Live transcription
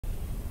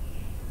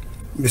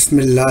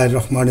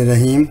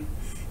Bismillahirrahmanirrahim.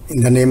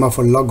 In the name of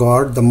Allah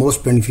God, the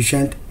most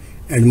beneficent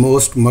and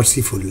most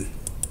merciful.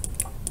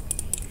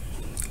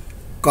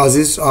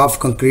 Causes of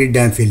concrete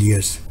dam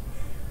failures.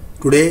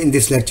 Today in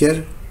this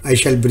lecture, I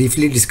shall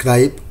briefly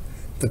describe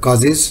the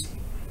causes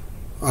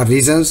or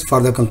reasons for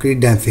the concrete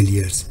dam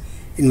failures.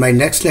 In my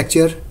next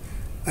lecture,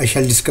 I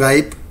shall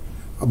describe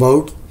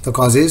about the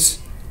causes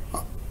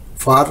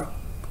for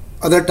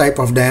other type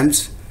of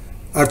dams,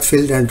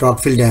 earth-filled and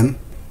rock-filled dam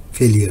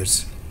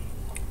failures.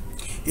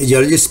 A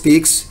Geologist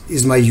Speaks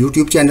is my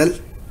YouTube channel.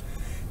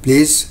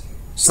 Please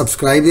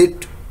subscribe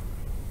it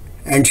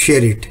and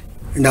share it,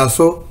 and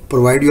also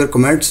provide your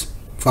comments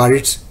for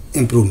its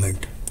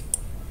improvement.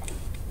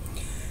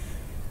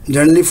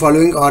 Generally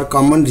following are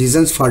common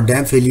reasons for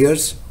dam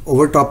failures: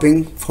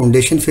 overtopping,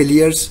 foundation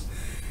failures,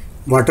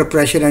 water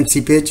pressure and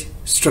seepage,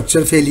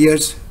 structure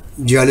failures,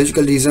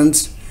 geological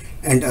reasons,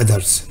 and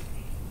others.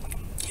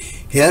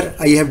 Here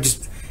I have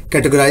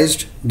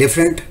categorized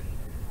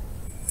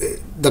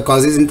the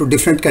causes into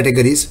different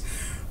categories,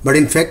 but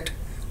in fact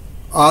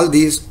all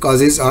these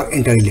causes are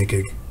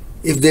interrelated.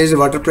 If there is a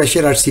water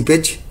pressure or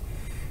seepage,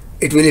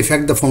 it will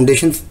affect the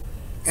foundation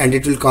and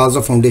it will cause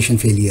a foundation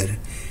failure,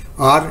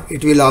 or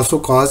it will also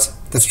cause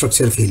the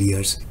structural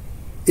failures.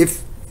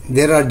 If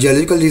there are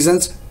geological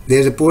reasons,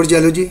 there is a poor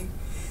geology,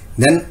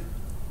 then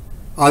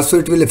also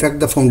it will affect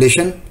the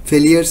foundation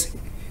failures.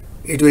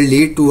 It will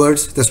lead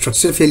towards the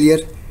structural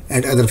failure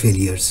and other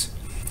failures.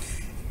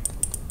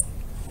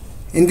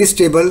 In this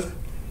table,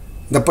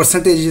 the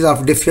percentages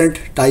of different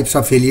types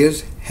of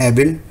failures have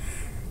been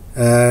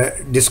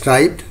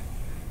described.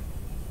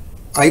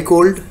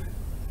 ICOLD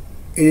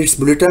in its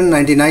bulletin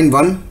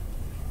 99-1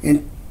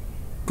 in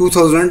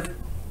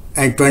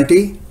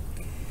 2020,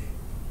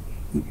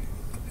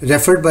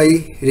 referred by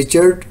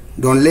Richard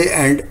Donnelly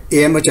and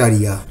A.M.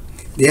 Acharya.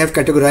 They have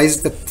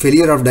categorized the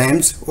failure of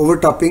dams.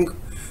 Overtopping: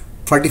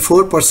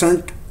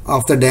 44%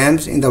 of the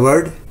dams in the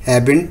world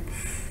have been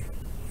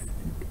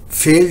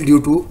failed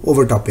due to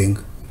overtopping.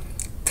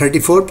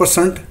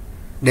 34%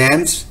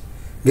 dams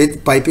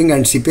with piping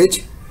and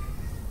seepage.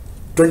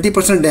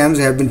 20% dams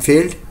have been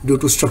failed due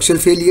to structural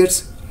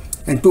failures,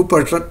 and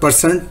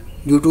 2%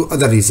 due to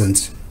other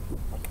reasons.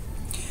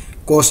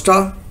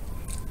 Costa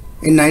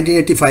in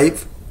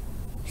 1985,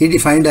 he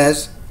defined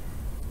as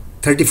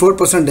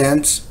 34%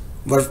 dams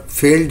were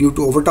failed due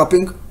to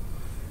overtopping,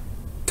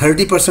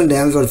 30%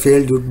 dams were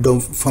failed due to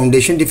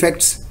foundation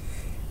defects,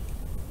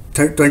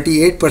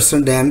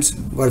 28% dams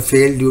were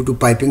failed due to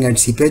piping and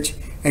seepage,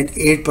 and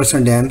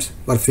 8% dams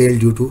were failed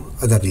due to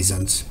other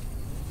reasons.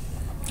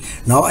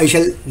 Now I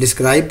shall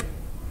describe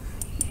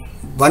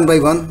one by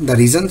one the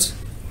reasons.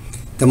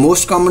 The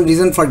most common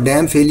reason for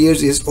dam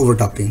failures is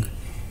overtopping.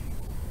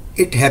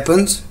 It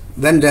happens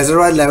when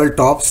reservoir level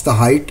tops the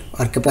height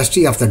or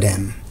capacity of the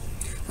dam.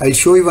 I will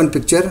show you one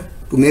picture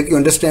to make you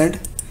understand.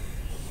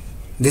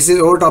 This is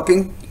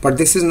overtopping, but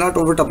this is not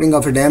overtopping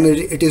of a dam,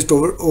 it is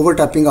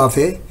overtopping of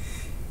a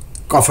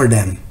coffer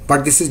dam.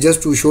 But this is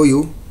just to show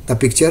you the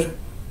picture,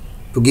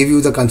 to give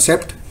you the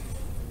concept.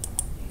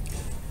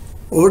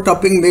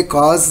 Overtopping may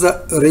cause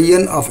the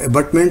erosion of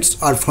abutments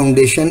or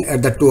foundation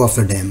at the toe of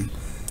the dam.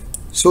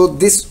 So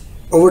this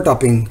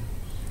overtopping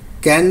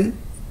can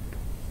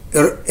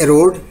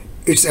erode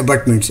its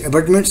abutments.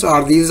 Abutments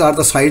are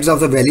the sides of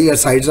the valley or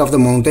sides of the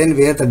mountain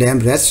where the dam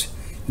rests.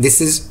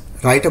 This is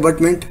right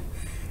abutment,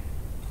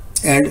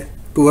 and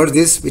towards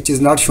this, which is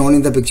not shown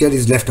in the picture,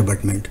 is left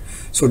abutment.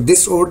 So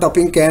this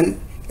overtopping can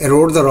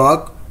erode the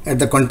rock at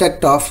the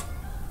contact of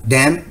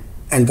dam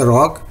and the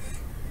rock,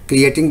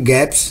 creating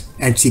gaps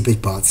and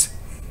seepage paths,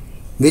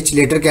 which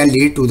later can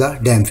lead to the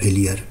dam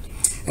failure.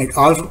 And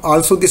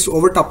also this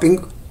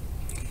overtopping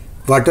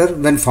water,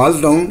 when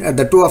falls down at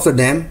the toe of the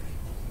dam,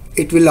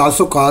 it will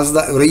also cause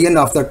the erosion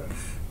of the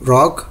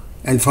rock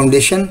and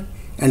foundation,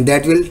 and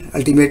that will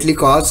ultimately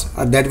cause,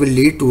 or that will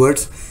lead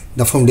towards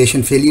the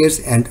foundation failures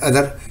and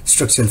other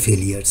structural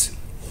failures.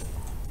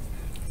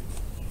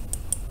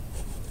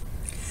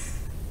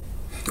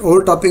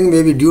 Overtopping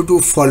may be due to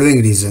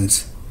following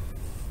reasons.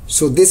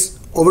 So this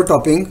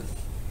overtopping,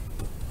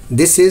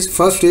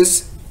 first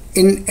is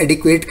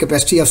inadequate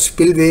capacity of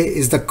spillway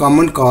is the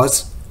common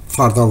cause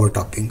for the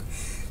overtopping.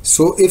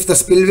 So if the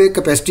spillway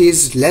capacity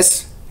is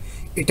less,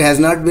 it has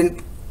not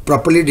been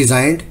properly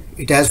designed,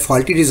 it has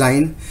faulty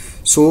design.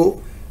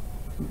 So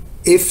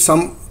if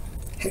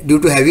due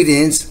to heavy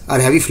rains or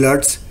heavy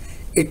floods,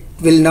 it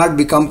will not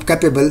become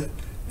capable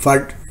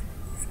for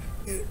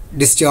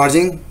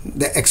discharging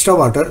the extra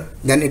water,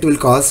 then it will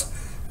cause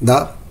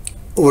the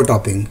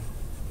overtopping.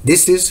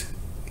 This is,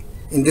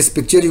 in this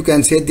picture you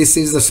can say, this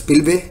is the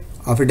spillway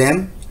of a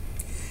dam,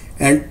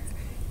 and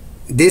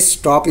this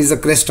top is the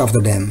crest of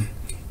the dam.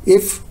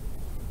 If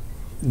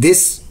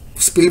this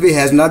spillway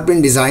has not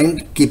been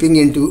designed keeping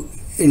in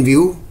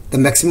view the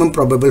maximum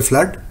probable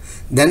flood,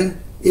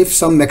 then if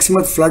some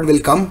maximum flood will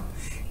come,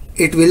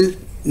 it will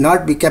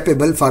not be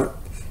capable for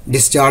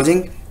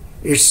discharging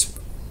its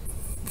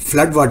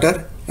flood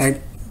water,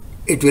 and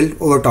it will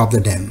overtop the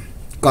dam,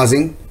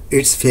 causing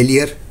its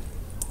failure.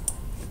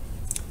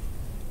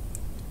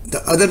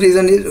 The other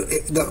reason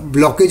is the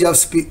blockage of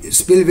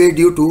spillway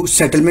due to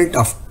settlement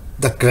of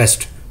the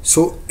crest.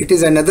 So it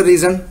is another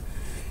reason.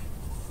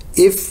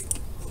 If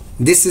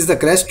this is the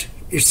crest,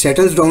 it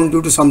settles down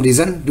due to some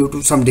reason, due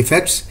to some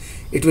defects,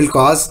 it will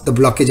cause the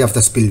blockage of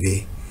the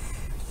spillway.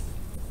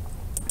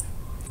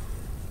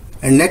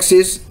 And next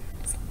is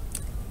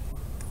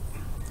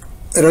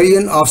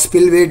erosion of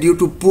spillway due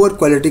to poor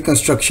quality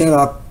construction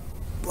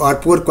or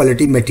poor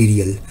quality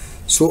material.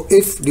 So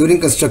if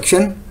during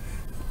construction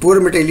poor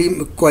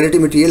quality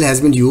material has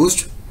been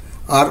used,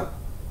 or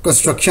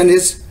construction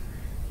is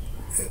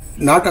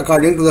not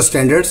according to the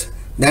standards,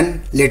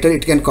 then later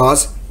it can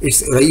cause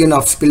its erosion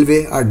of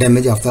spillway or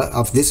damage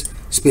of this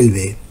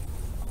spillway.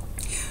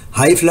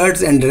 High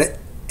floods and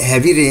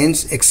heavy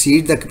rains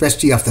exceed the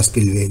capacity of the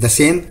spillway. The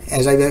same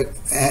as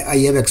I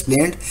have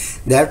explained,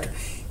 that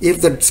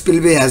if the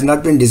spillway has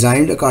not been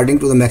designed according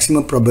to the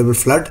maximum probable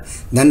flood,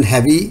 then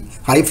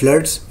high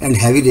floods and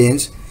heavy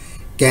rains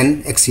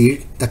can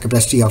exceed the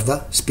capacity of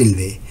the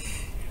spillway.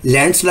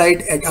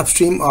 Landslide at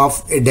upstream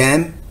of a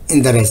dam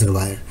in the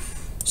reservoir.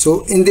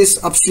 So in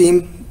this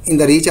upstream, in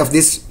the reach of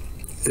this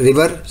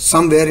river,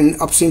 somewhere in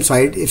upstream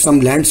side, if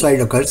some landslide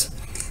occurs,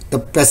 the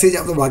passage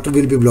of the water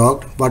will be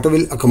blocked, water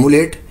will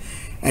accumulate,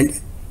 and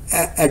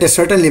at a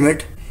certain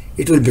limit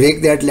it will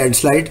break that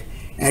landslide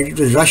and it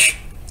will rush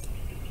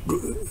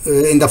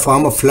in the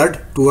form of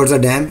flood towards the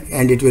dam,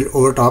 and it will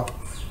overtop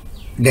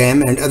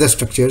dam and other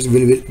structures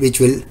which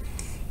will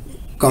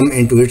come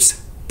into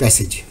its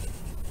passage.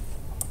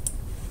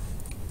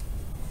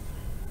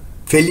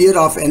 Failure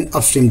of an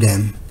upstream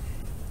dam.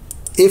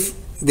 If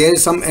there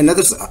is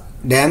another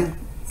dam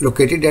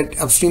located at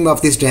upstream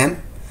of this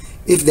dam,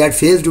 if that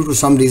fails due to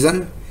some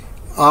reason,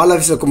 all of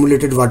its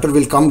accumulated water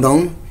will come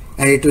down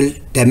and it will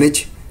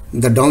damage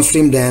the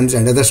downstream dams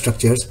and other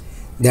structures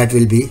that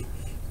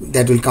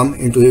will come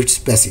into its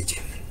passage.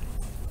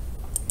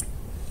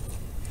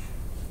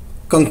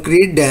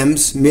 Concrete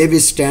dams may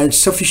withstand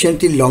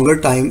sufficiently longer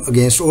time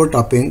against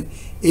overtopping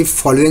if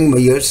following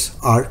measures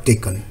are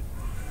taken.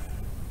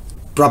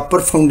 Proper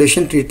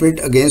foundation treatment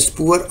against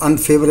poor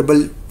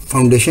unfavorable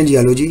foundation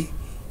geology,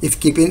 if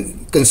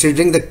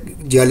considering the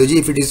geology,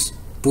 if it is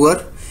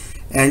poor,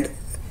 and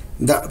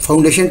the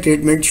foundation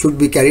treatment should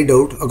be carried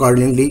out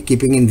accordingly,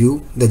 keeping in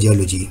view the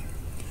geology.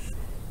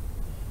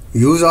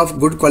 Use of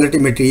good quality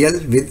material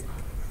with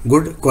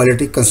good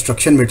quality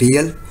construction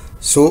material.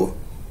 So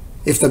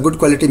if the good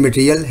quality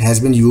material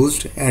has been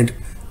used and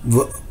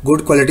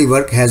good quality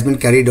work has been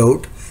carried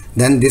out,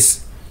 then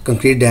this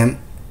concrete dam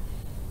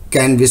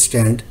can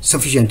withstand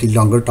sufficiently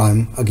longer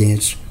time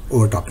against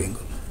overtopping.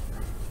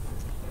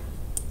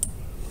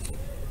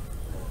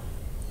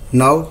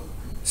 Now,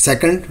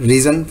 second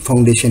reason,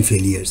 foundation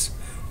failures.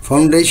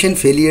 Foundation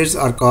failures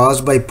are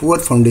caused by poor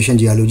foundation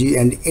geology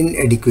and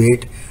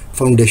inadequate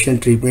foundation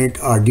treatment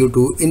are due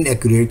to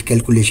inaccurate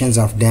calculations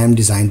of dam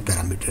design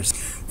parameters.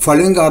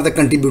 Following are the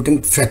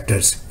contributing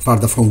factors for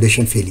the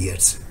foundation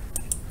failures.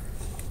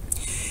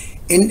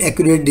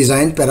 Inaccurate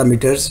design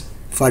parameters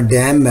for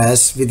dam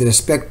mass with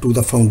respect to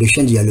the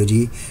foundation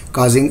geology,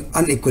 causing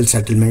unequal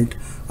settlement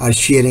or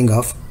shearing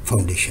of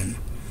foundation.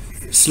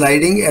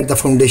 Sliding at the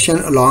foundation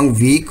along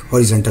weak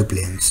horizontal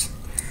planes.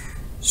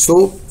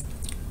 So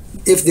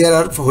if there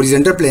are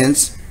horizontal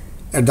planes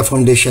at the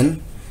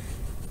foundation,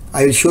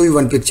 I will show you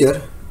one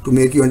picture to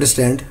make you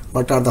understand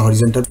what are the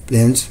horizontal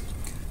planes.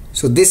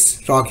 So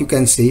this rock you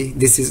can see,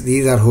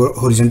 these are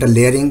horizontal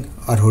layering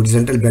or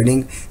horizontal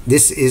bedding.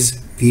 This is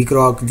weak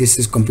rock, this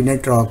is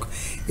competent rock.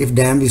 If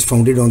dam is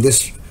founded on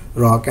this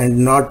rock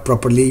and not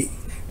properly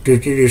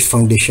treated its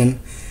foundation,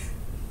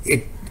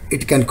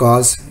 it can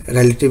cause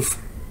relative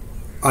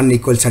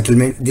unequal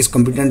settlement. This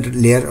competent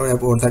layer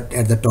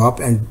at the top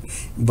and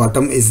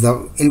bottom is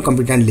the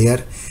incompetent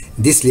layer.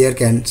 This layer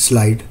can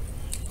slide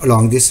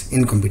along this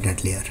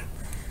incompetent layer.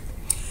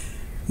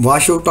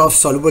 Washout of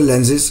soluble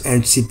lenses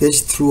and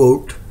seepage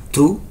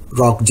through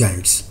rock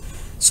joints.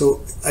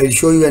 So I will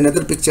show you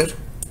another picture.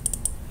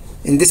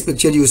 In this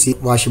picture you see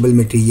washable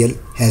material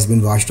has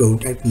been washed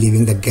out and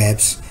leaving the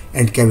gaps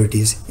and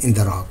cavities in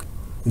the rock.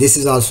 This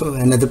is also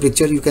another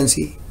picture you can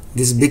see.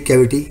 This big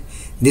cavity,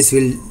 this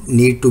will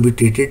need to be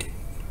treated,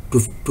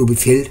 to be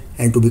filled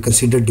and to be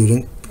considered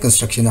during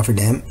construction of a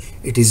dam.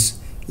 It is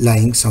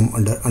lying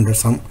under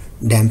some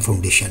dam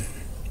foundation.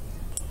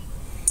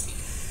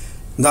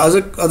 The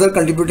other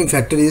contributing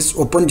factor is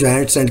open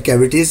joints and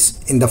cavities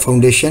in the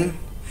foundation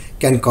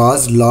can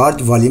cause large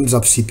volumes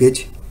of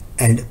seepage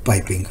and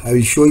piping. I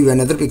will show you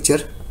another picture.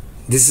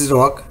 This is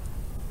rock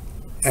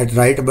at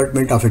right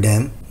abutment of a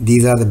dam.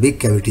 These are the big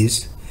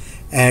cavities,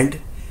 and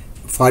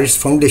for its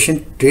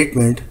foundation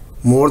treatment,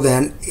 more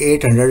than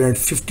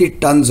 850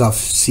 tons of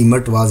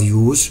cement was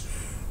used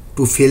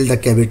to fill the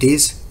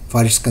cavities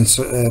for its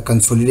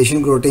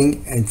consolidation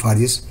grouting and for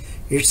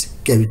its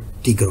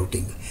cavity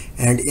grouting.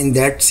 And in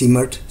that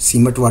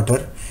cement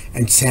water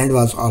and sand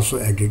was also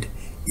added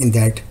in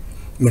that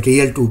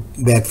material to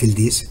backfill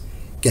these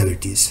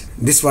cavities.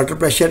 This water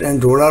pressure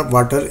and roller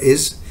water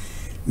is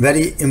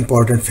very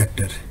important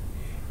factor,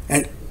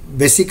 and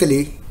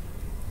basically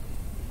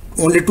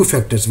only two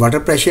factors, water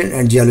pressure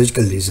and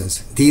geological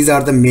reasons. These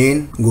are the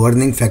main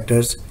governing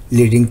factors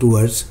leading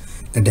towards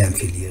the dam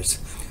failures.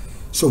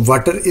 So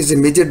water is a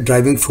major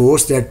driving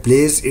force that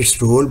plays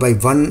its role by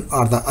one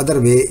or the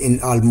other way in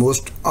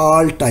almost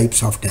all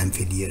types of dam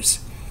failures.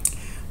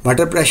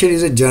 Water pressure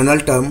is a general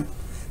term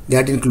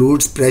that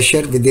includes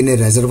pressure within a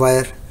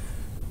reservoir,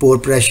 pore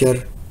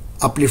pressure,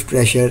 uplift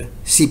pressure,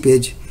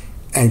 seepage,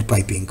 and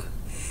piping.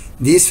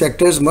 These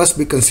factors must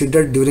be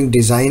considered during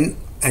design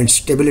and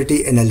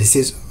stability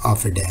analysis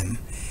of a dam.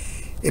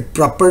 A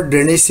proper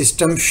drainage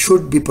system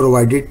should be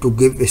provided to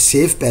give a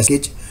safe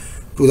passage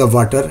to the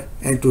water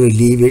and to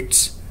relieve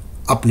its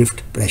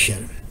uplift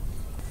pressure.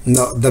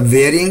 Now, the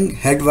varying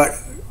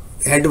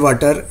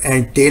headwater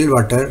and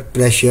tailwater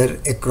pressure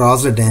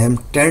across the dam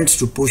tends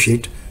to push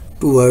it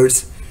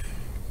towards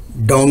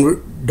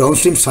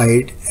downstream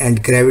side,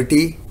 and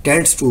gravity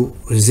tends to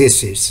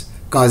resist it,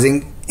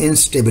 causing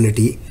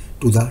instability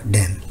to the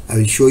dam. I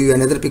will show you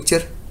another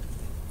picture.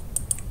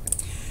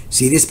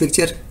 See this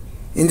picture.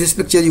 In this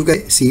picture you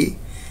can see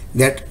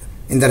that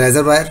in the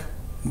reservoir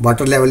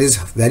water level is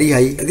very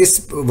high.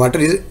 This water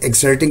is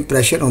exerting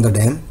pressure on the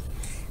dam,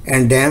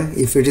 and dam,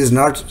 if it is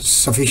not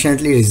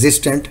sufficiently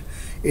resistant,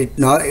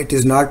 it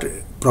is not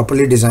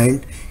properly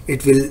designed,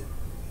 it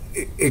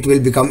will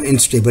become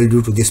unstable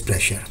due to this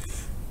pressure.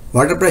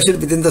 Water pressure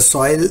within the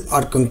soil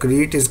or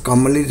concrete is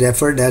commonly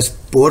referred as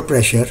pore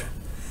pressure.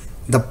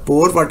 The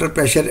pore water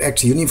pressure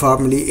acts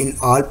uniformly in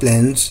all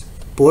planes.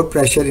 Pore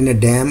pressure in a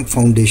dam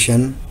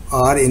foundation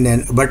or in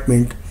an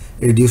abutment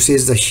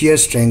reduces the shear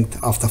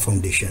strength of the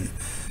foundation.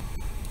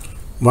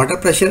 Water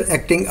pressure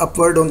acting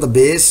upward on the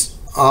base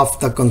of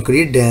the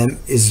concrete dam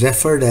is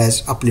referred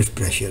as uplift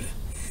pressure.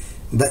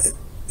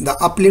 The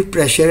uplift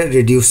pressure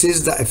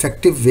reduces the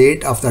effective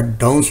weight of the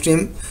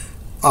downstream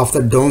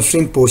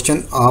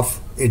portion of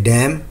a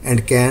dam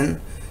and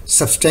can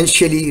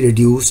substantially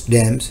reduce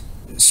dam's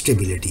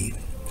stability.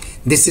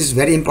 This is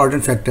very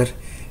important factor,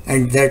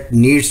 and that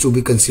needs to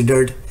be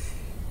considered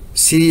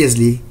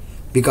seriously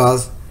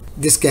because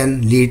this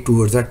can lead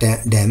towards a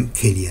dam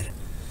failure.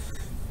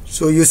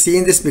 So you see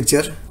in this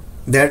picture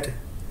that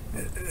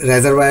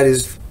reservoir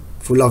is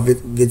full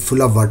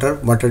of water.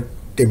 Water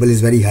table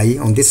is very high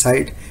on this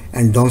side,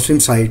 and downstream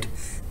side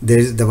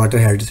the water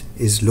head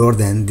is lower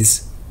than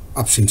this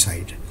upstream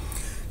side.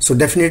 So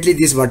definitely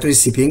this water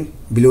is seeping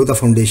below the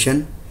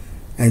foundation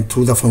and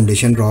through the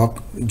foundation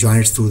rock,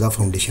 joints through the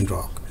foundation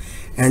rock,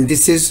 and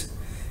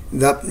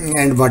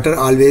water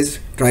always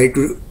try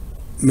to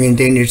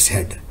maintain its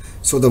head.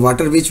 So the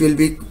water which will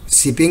be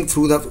seeping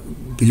through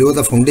below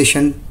the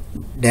foundation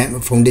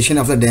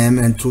of the dam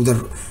and through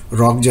the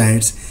rock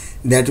joints,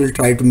 that will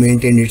try to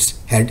maintain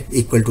its head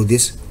equal to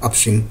this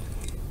upstream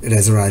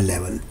reservoir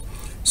level.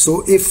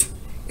 So if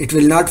it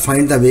will not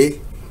find the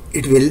way,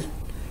 it will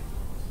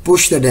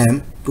push the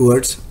dam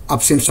towards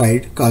upstream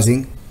side,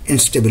 causing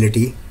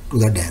instability to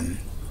the dam.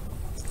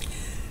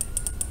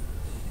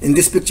 In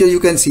this picture you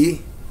can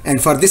see,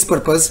 and for this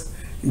purpose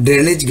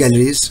drainage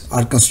galleries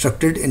are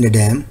constructed in a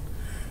dam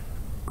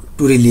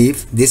to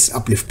relieve this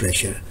uplift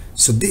pressure.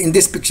 So in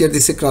this picture,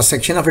 this is a cross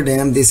section of a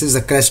dam, this is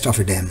the crest of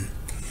a dam,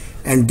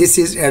 and this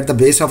is at the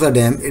base of the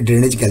dam. A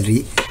drainage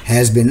gallery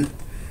has been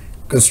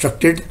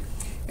constructed,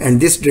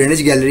 and this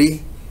drainage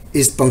gallery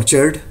is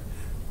punctured,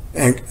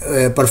 and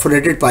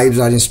perforated pipes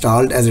are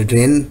installed as a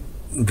drain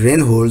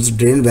wells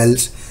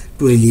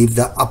to relieve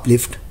the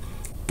uplift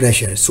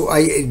pressure. So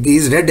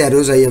these red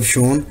arrows I have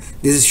shown,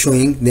 this is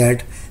showing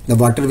that the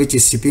water which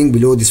is seeping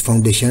below this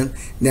foundation,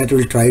 that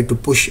will try to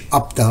push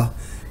up the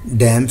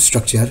dam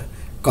structure,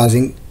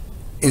 causing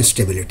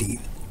instability.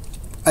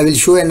 I will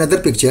show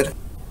another picture.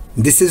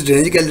 This is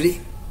drainage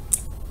gallery,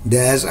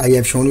 as I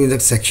have shown you in the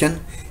section.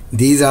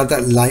 These are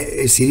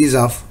a series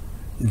of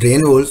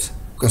drain holes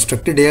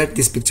constructed here.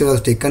 This picture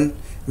was taken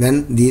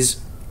when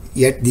these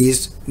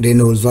drain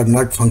holes were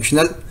not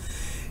functional,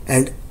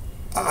 and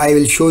I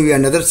will show you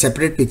another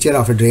separate picture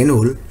of a drain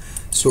hole.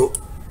 So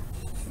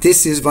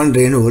this is one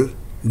drain hole.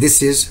 This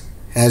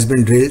has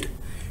been drilled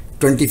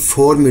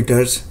 24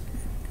 meters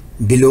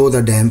below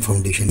the dam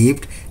foundation,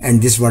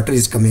 and this water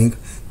is coming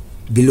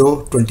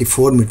below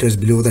 24 meters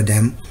below the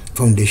dam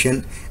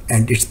foundation,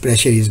 and its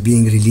pressure is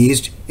being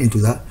released into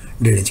the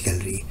drainage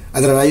gallery.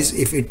 Otherwise,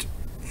 if it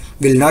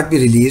will not be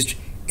released,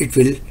 it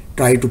will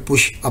try to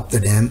push up the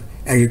dam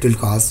and it will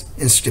cause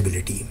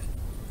instability.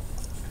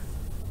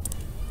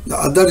 The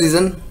other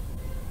reason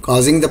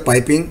causing the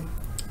piping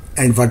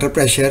and water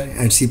pressure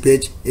and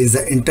seepage is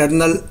the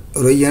internal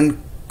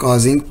erosion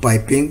causing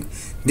piping.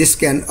 This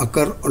can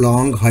occur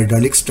along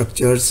hydraulic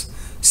structures,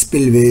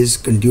 spillways,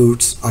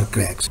 conduits or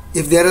cracks.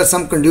 If there are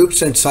some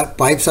conduits and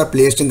pipes are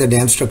placed in the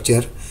dam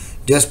structure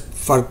just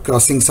for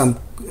crossing some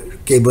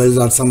cables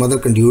or some other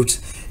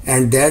conduits,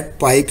 and that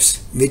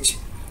pipes which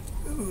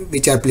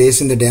are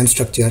placed in the dam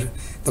structure,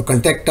 the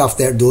contact of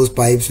those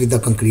pipes with the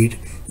concrete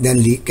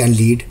then can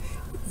lead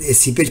a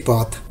seepage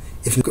path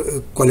if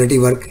quality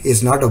work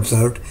is not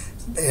observed,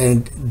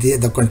 and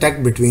the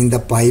contact between the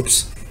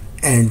pipes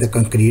and the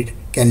concrete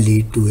can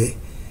lead to a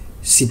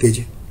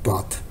seepage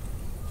path.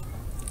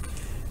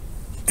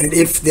 And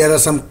if there are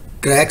some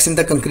cracks in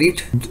the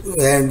concrete,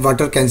 and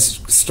water can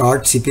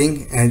start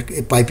seeping and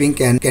piping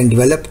can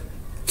develop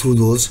through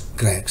those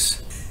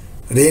cracks.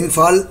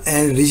 Rainfall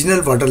and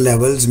regional water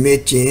levels may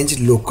change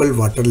local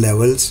water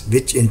levels,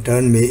 which in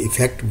turn may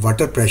affect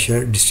water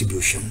pressure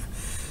distribution.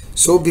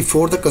 So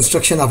before the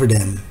construction of a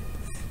dam,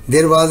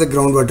 there was a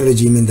groundwater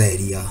regime in the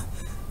area.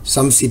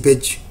 Some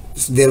seepage,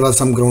 there was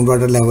some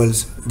groundwater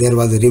levels, there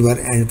was a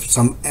river, and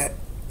some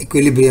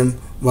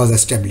equilibrium was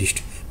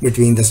established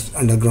between the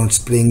underground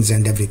springs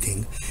and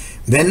everything.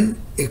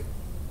 When a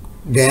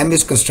dam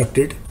is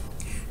constructed,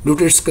 due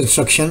to its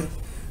construction,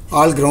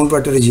 all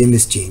groundwater regime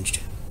is changed.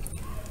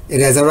 A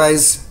reservoir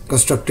is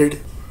constructed,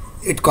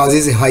 it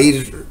causes a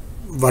high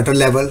water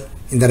level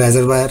in the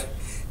reservoir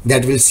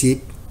that will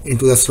seep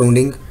into the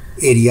surrounding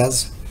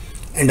areas,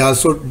 and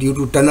also due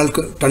to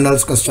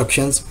tunnels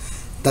constructions,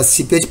 the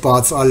seepage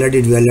paths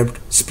already developed,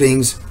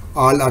 springs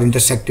all are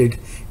intersected,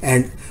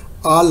 and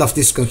all of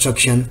this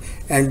construction,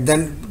 and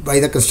then by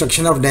the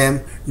construction of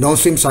dam,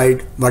 downstream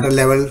side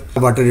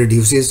water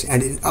reduces,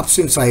 and in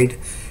upstream side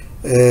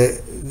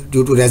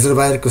due to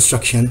reservoir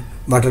construction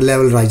water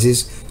level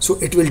rises, so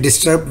it will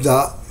disturb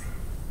the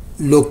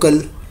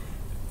local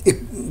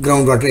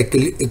groundwater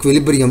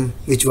equilibrium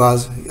which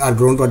was our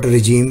groundwater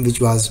regime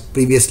which was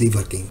previously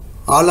working.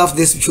 All of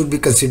this should be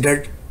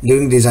considered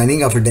during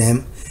designing of a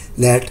dam,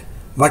 that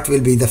what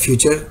will be the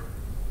future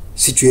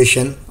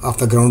situation of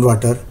the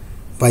groundwater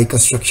by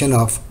construction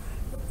of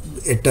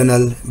a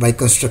tunnel, by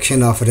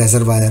construction of a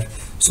reservoir.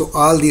 So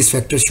all these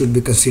factors should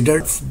be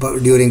considered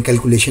during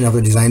calculation of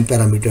the design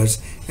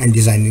parameters and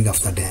designing of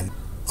the dam.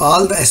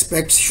 All the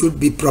aspects should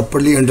be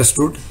properly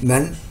understood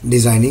when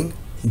designing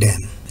dam.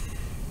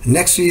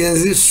 Next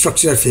reason is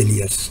structural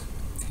failures.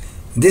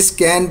 This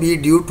can be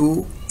due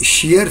to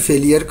shear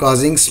failure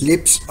causing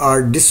slips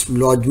or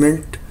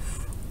dislodgement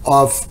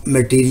of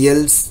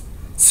materials,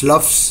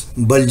 sloughs,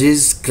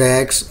 bulges,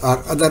 cracks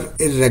or other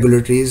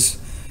irregularities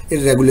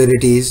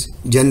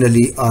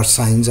generally are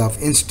signs of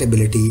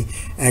instability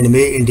and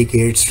may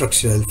indicate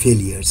structural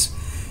failures.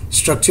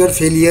 Structural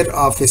failure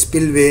of a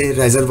spillway,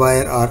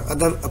 reservoir or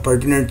other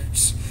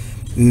appurtenances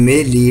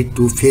may lead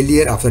to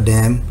failure of the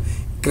dam.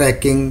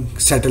 Cracking,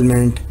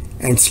 settlement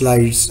and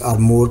slides are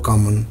more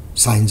common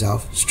signs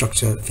of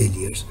structural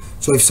failures.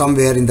 So if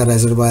somewhere in the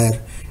reservoir,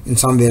 in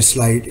somewhere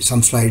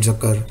some slides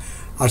occur,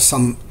 or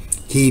some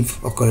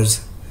heave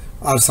occurs,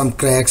 or some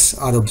cracks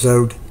are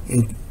observed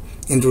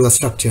into the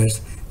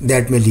structures,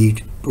 that may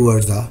lead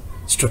towards the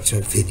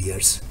structural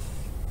failures.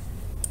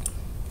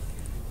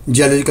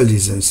 Geological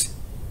reasons.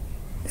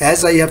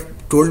 As I have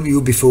told you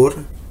before,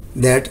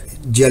 that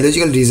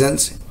geological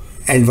reasons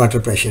and water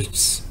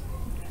pressures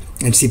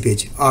and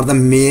seepage are the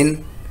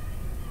main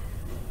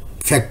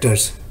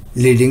factors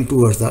leading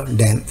towards the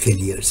dam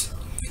failures.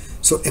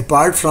 So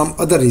apart from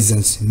other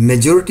reasons,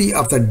 majority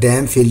of the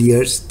dam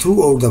failures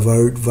throughout the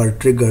world were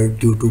triggered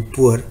due to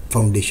poor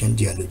foundation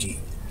geology.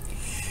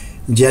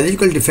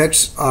 Geological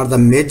defects are the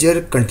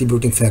major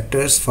contributing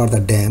factors for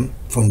the dam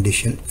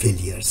foundation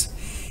failures.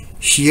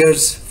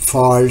 Shears,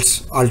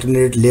 faults,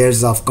 alternate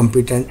layers of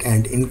competent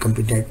and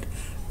incompetent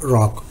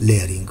rock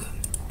layering.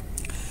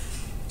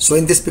 So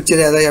in this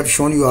picture, as I have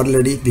shown you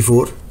already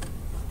before,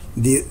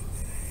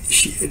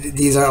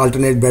 these are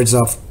alternate beds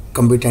of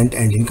competent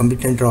and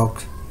incompetent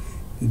rock.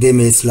 They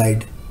may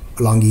slide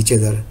along each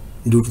other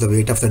due to the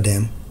weight of the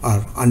dam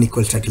or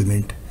unequal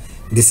settlement.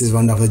 This is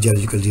one of the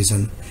geological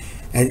reason.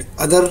 And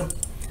other,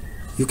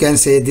 you can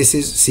say this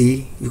is,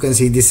 you can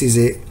see this is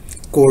a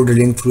core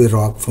drilling through a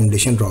rock,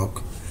 foundation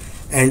rock,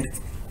 and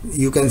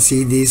you can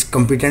see these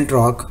competent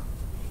rock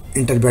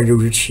interbedded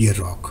with shear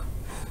rock.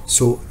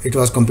 So it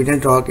was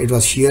competent rock, it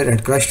was shear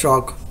and crushed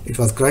rock, it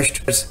was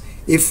crushed.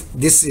 If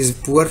this is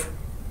poor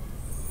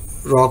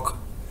rock,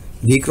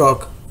 weak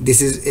rock,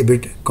 this is a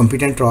bit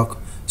competent rock,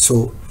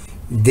 so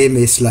they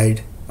may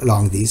slide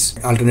along these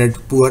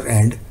alternate poor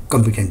and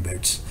competent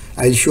beds.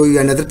 I will show you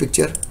another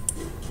picture.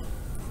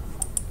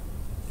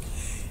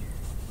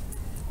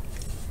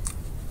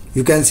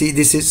 You can see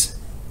this is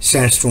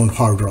sandstone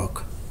hard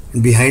rock,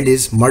 and behind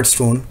is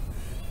mudstone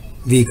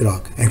weak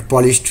rock and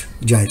polished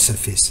joint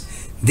surface.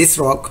 This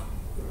rock,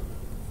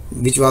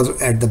 which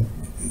was at the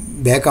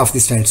back of the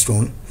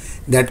sandstone,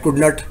 that could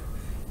not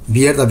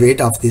bear the weight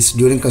of this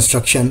during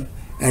construction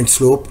and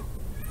slope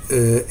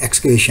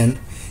excavation,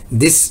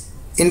 this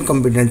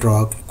incompetent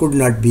rock could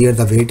not bear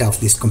the weight of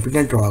this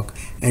competent rock,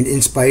 and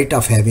in spite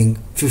of having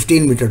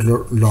 15-meter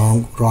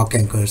long rock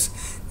anchors,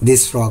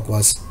 this rock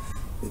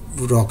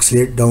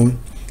slid down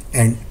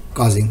and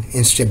causing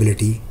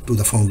instability to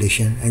the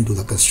foundation and to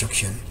the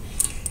construction.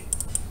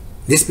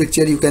 This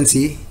picture you can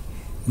see,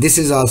 this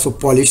is also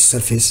polished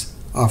surface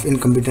of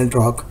incompetent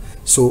rock,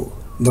 so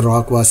the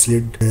rock was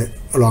slid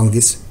along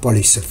this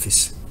polished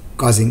surface,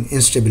 causing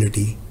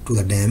instability to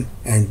the dam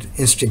and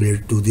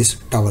instability to this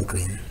tower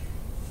crane.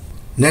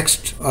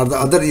 Next are the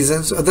other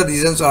reasons. Other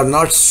reasons are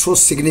not so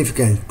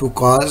significant to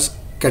cause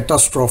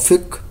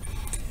catastrophic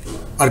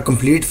or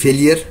complete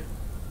failure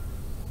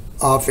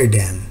of a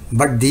dam,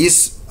 but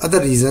these other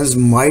reasons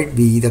might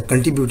be the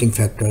contributing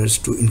factors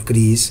to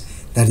increase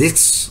the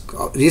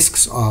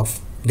risks of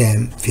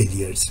dam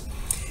failures.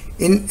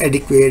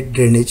 Inadequate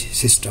drainage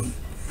system.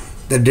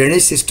 The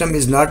drainage system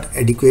is not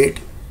adequate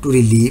to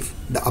relieve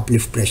the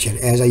uplift pressure.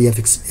 As I have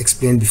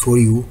explained before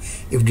you,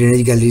 if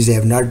drainage galleries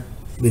have not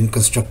been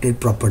constructed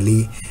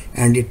properly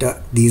and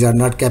these are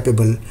not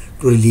capable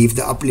to relieve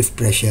the uplift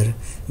pressure,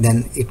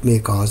 then it may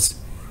cause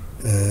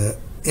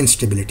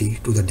instability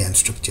to the dam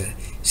structure.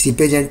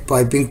 Seepage and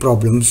piping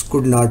problems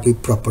could not be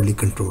properly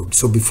controlled.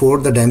 So before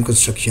the dam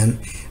construction,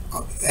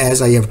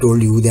 as I have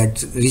told you,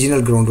 that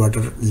regional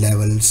groundwater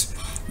levels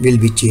will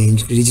be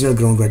changed, regional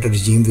groundwater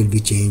regime will be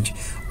changed.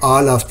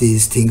 All of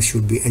these things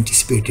should be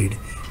anticipated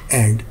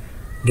and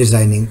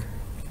designing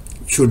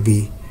should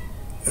be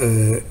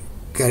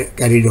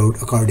carried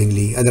out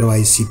accordingly,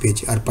 otherwise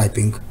seepage or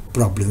piping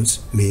problems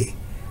may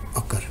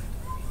occur.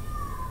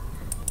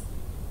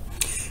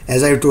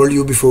 As I have told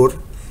you before,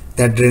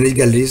 that drainage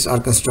galleries are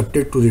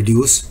constructed to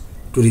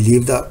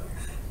relieve the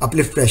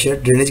uplift pressure.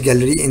 Drainage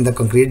gallery in the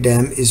concrete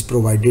dam is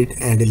provided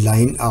and a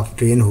line of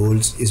drain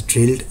holes is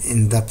drilled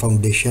in the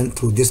foundation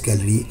through this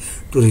gallery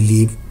to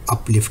relieve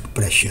uplift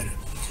pressure.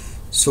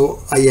 So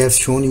I have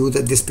shown you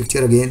this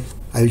picture again.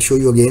 I will show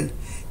you again.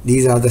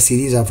 These are the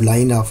series of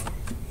line of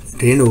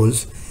drain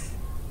holes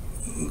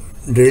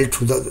drilled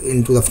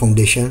into the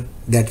foundation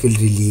that will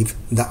relieve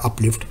the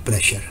uplift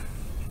pressure.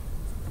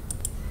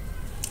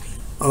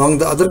 Among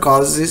the other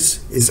causes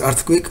is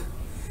earthquake.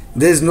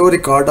 There is no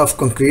record of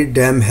concrete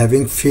dam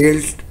having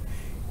failed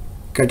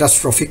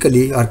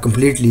catastrophically or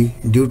completely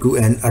due to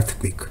an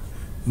earthquake,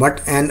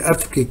 but an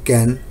earthquake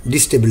can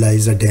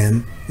destabilize a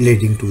dam,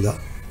 leading to the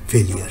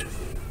failure.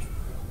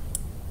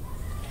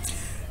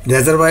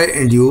 Reservoir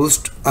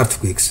induced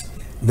earthquakes.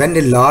 When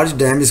a large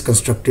dam is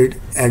constructed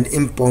and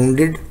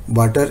impounded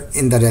water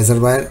in the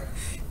reservoir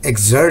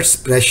exerts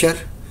pressure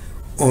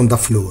on the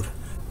floor,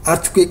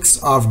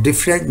 earthquakes of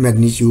different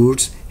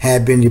magnitudes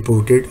have been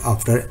reported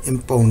after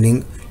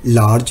impounding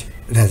large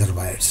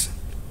reservoirs.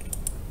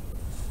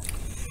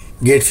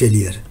 Gate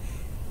failure.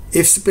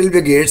 If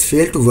spillway gates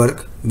fail to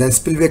work, then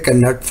spillway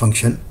cannot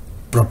function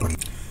properly.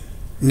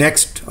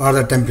 Next are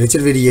the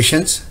temperature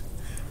variations.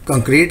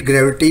 Concrete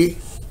gravity,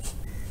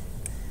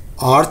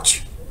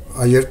 arch,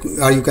 or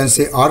you can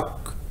say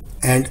arc,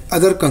 and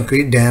other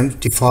concrete dams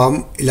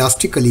deform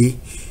elastically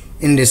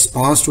in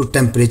response to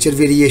temperature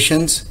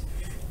variations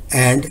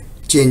and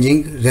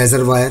changing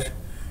reservoir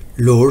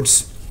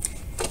loads.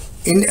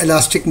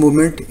 Inelastic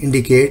movement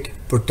indicate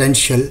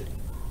potential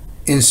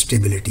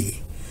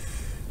instability.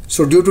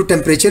 So due to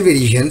temperature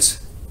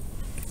variations,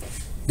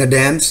 the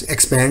dams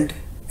expand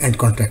and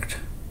contract.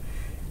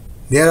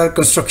 There are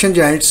construction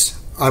joints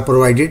are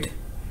provided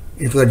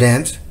into the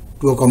dams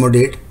to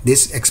accommodate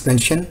this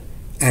expansion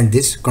and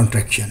this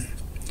contraction.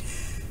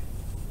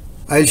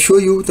 I will show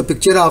you the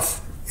picture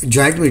of a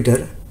joint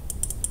meter.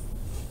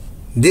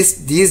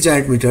 These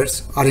joint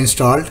meters are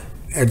installed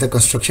at the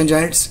construction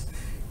joints.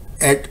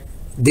 At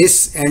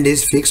this end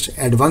is fixed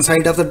at one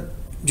side of the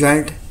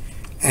joint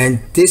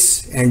and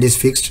this end is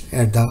fixed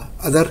at the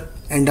other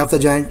end of the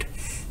joint.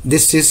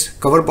 This is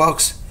cover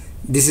box.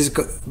 This is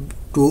to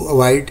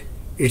avoid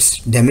its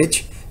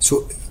damage.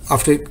 So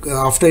after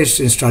its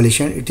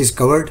installation, it is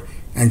covered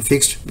and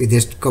fixed with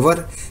this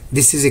cover.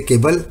 This is a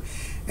cable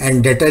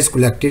and data is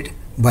collected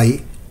by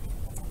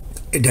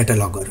a data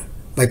logger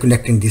by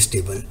connecting this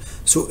table.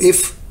 So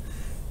if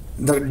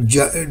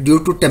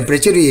due to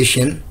temperature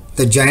variation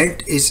the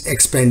joint is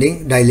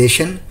expanding,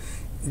 dilation,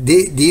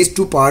 these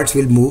two parts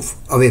will move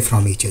away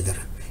from each other,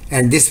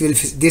 and this will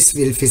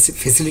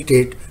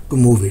facilitate to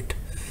move it.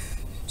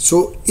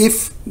 So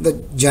if the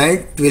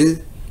joint will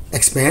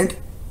expand,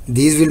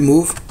 these will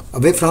move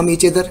away from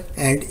each other,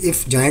 and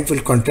if joint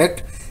will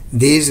contract,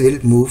 these will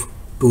move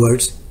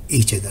towards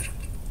each other.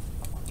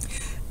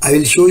 I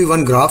will show you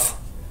one graph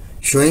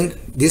showing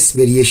this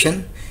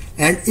variation,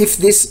 and if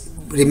this,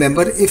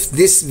 remember, if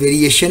this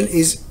variation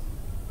is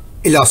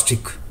elastic,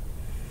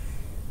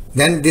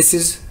 then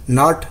this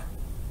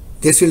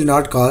will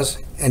not cause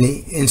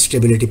any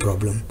instability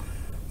problem.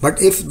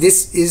 But if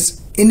this is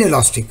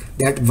inelastic,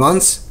 that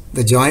once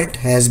the joint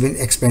has been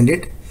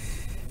expanded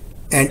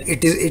and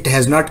it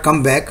has not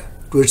come back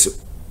to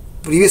its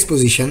previous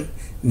position,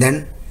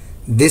 then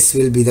this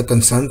will be the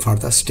concern for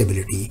the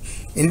stability.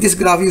 In this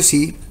graph you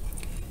see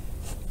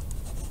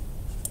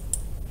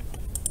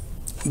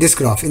this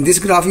graph. In this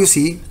graph you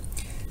see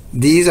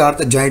these are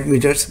the joint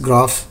meters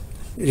graphs,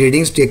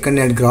 readings taken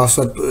and graphs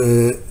are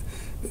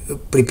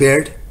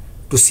prepared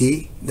to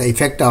see the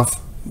effect of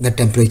the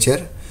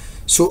temperature.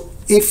 So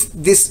if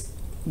this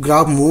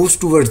graph moves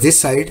towards this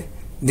side,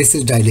 this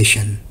is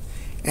dilation,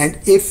 and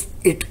if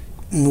it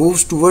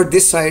moves toward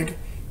this side,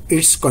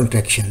 it's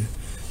contraction.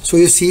 So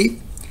you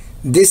see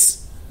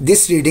this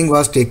reading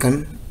was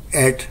taken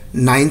at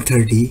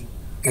 9:30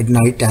 at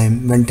night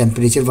time when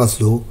temperature was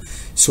low.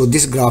 So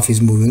this graph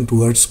is moving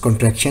towards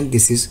contraction.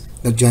 This is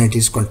the joint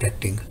is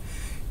contracting,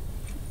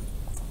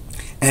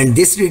 and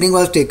this reading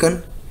was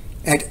taken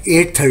at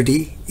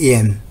 8:30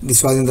 AM.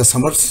 This was in the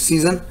summer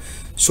season.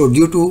 So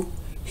due to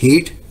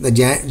heat, the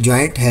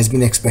joint has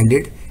been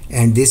expanded,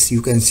 and this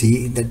you can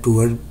see that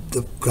toward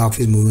the graph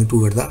is moving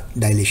toward the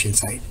dilation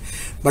side.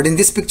 But in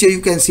this picture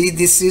you can see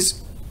this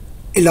is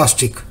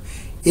elastic.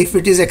 If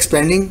it is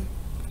expanding,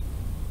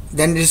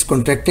 then it is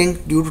contracting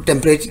due to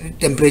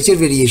temperature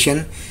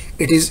variation.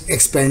 It is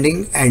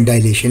expanding and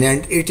dilation,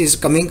 and it is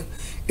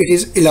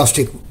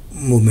elastic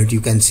movement,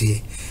 you can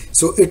see.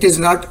 So it is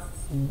not,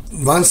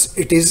 once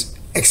it is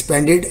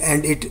expanded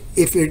and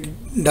if it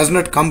does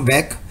not come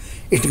back,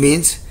 it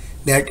means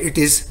that it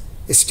is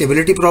a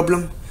stability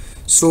problem.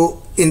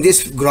 So in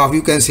this graph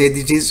you can say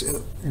this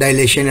is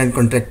dilation and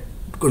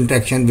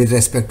contraction with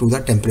respect to the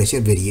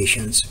temperature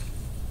variations.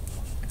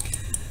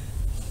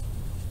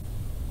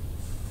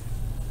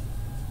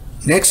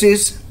 Next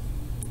is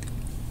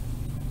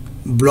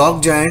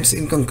block joints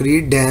in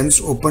concrete dams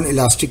open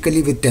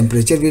elastically with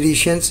temperature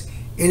variations.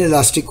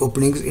 Inelastic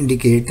openings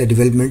indicate the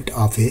development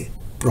of a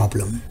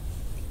problem.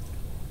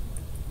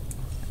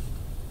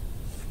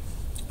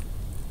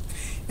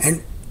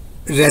 And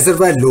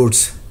reservoir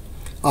loads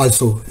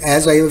also,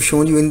 as I have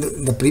shown you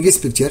in the previous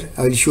picture,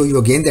 I will show you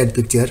again that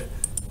picture.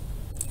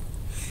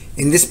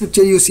 In this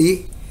picture you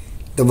see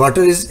the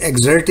water is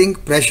exerting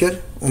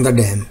pressure on the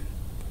dam,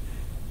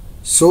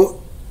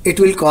 so it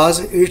will cause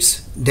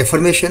its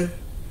deformation,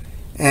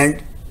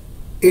 and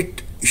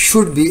it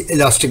should be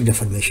elastic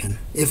deformation.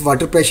 If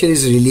water pressure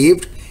is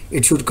relieved,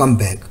 it should come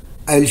back.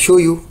 I will show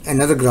you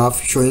another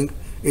graph showing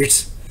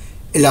its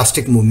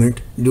elastic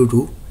movement due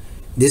to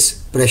this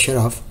pressure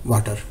of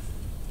water.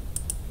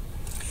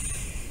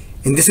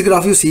 In this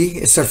graph you see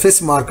a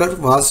surface marker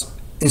was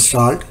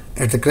installed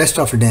at the crest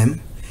of a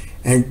dam,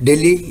 and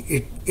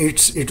daily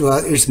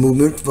its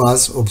movement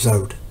was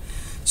observed.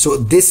 So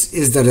this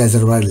is the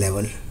reservoir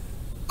level,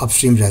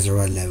 upstream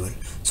reservoir level.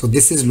 So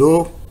this is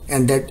low,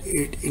 and that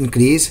it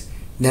increase,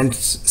 then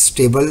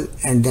stable,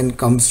 and then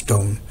comes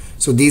down.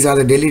 So these are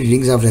the daily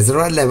readings of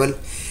reservoir level.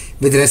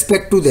 With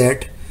respect to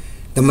that,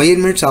 the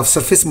measurements of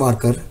surface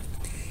marker,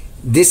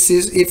 this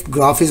is, if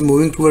graph is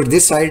moving toward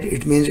this side,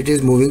 it means it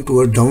is moving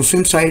toward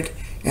downstream side,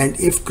 and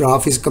if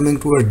graph is coming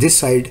toward this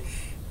side,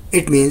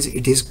 it means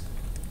it is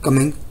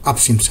coming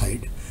upstream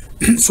side.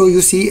 So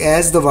you see,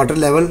 as the water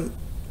level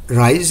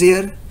rise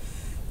here,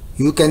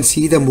 you can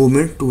see the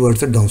movement towards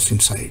the downstream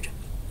side.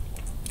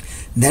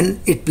 Then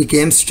it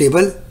became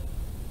stable,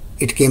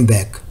 it came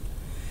back,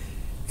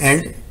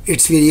 and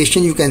its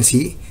variation you can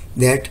see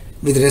that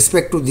with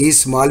respect to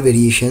these small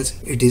variations,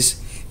 it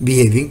is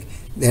behaving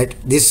that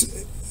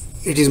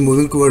it is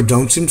moving toward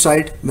downstream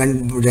side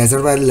when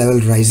reservoir level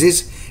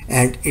rises,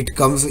 and it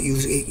comes,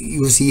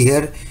 you see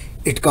here,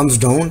 it comes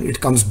down, it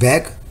comes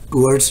back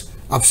towards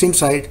upstream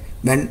side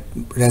when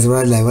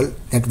reservoir level,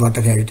 that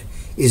water head,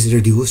 is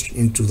reduced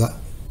into the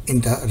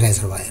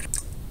reservoir.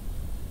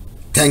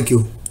 Thank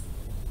you.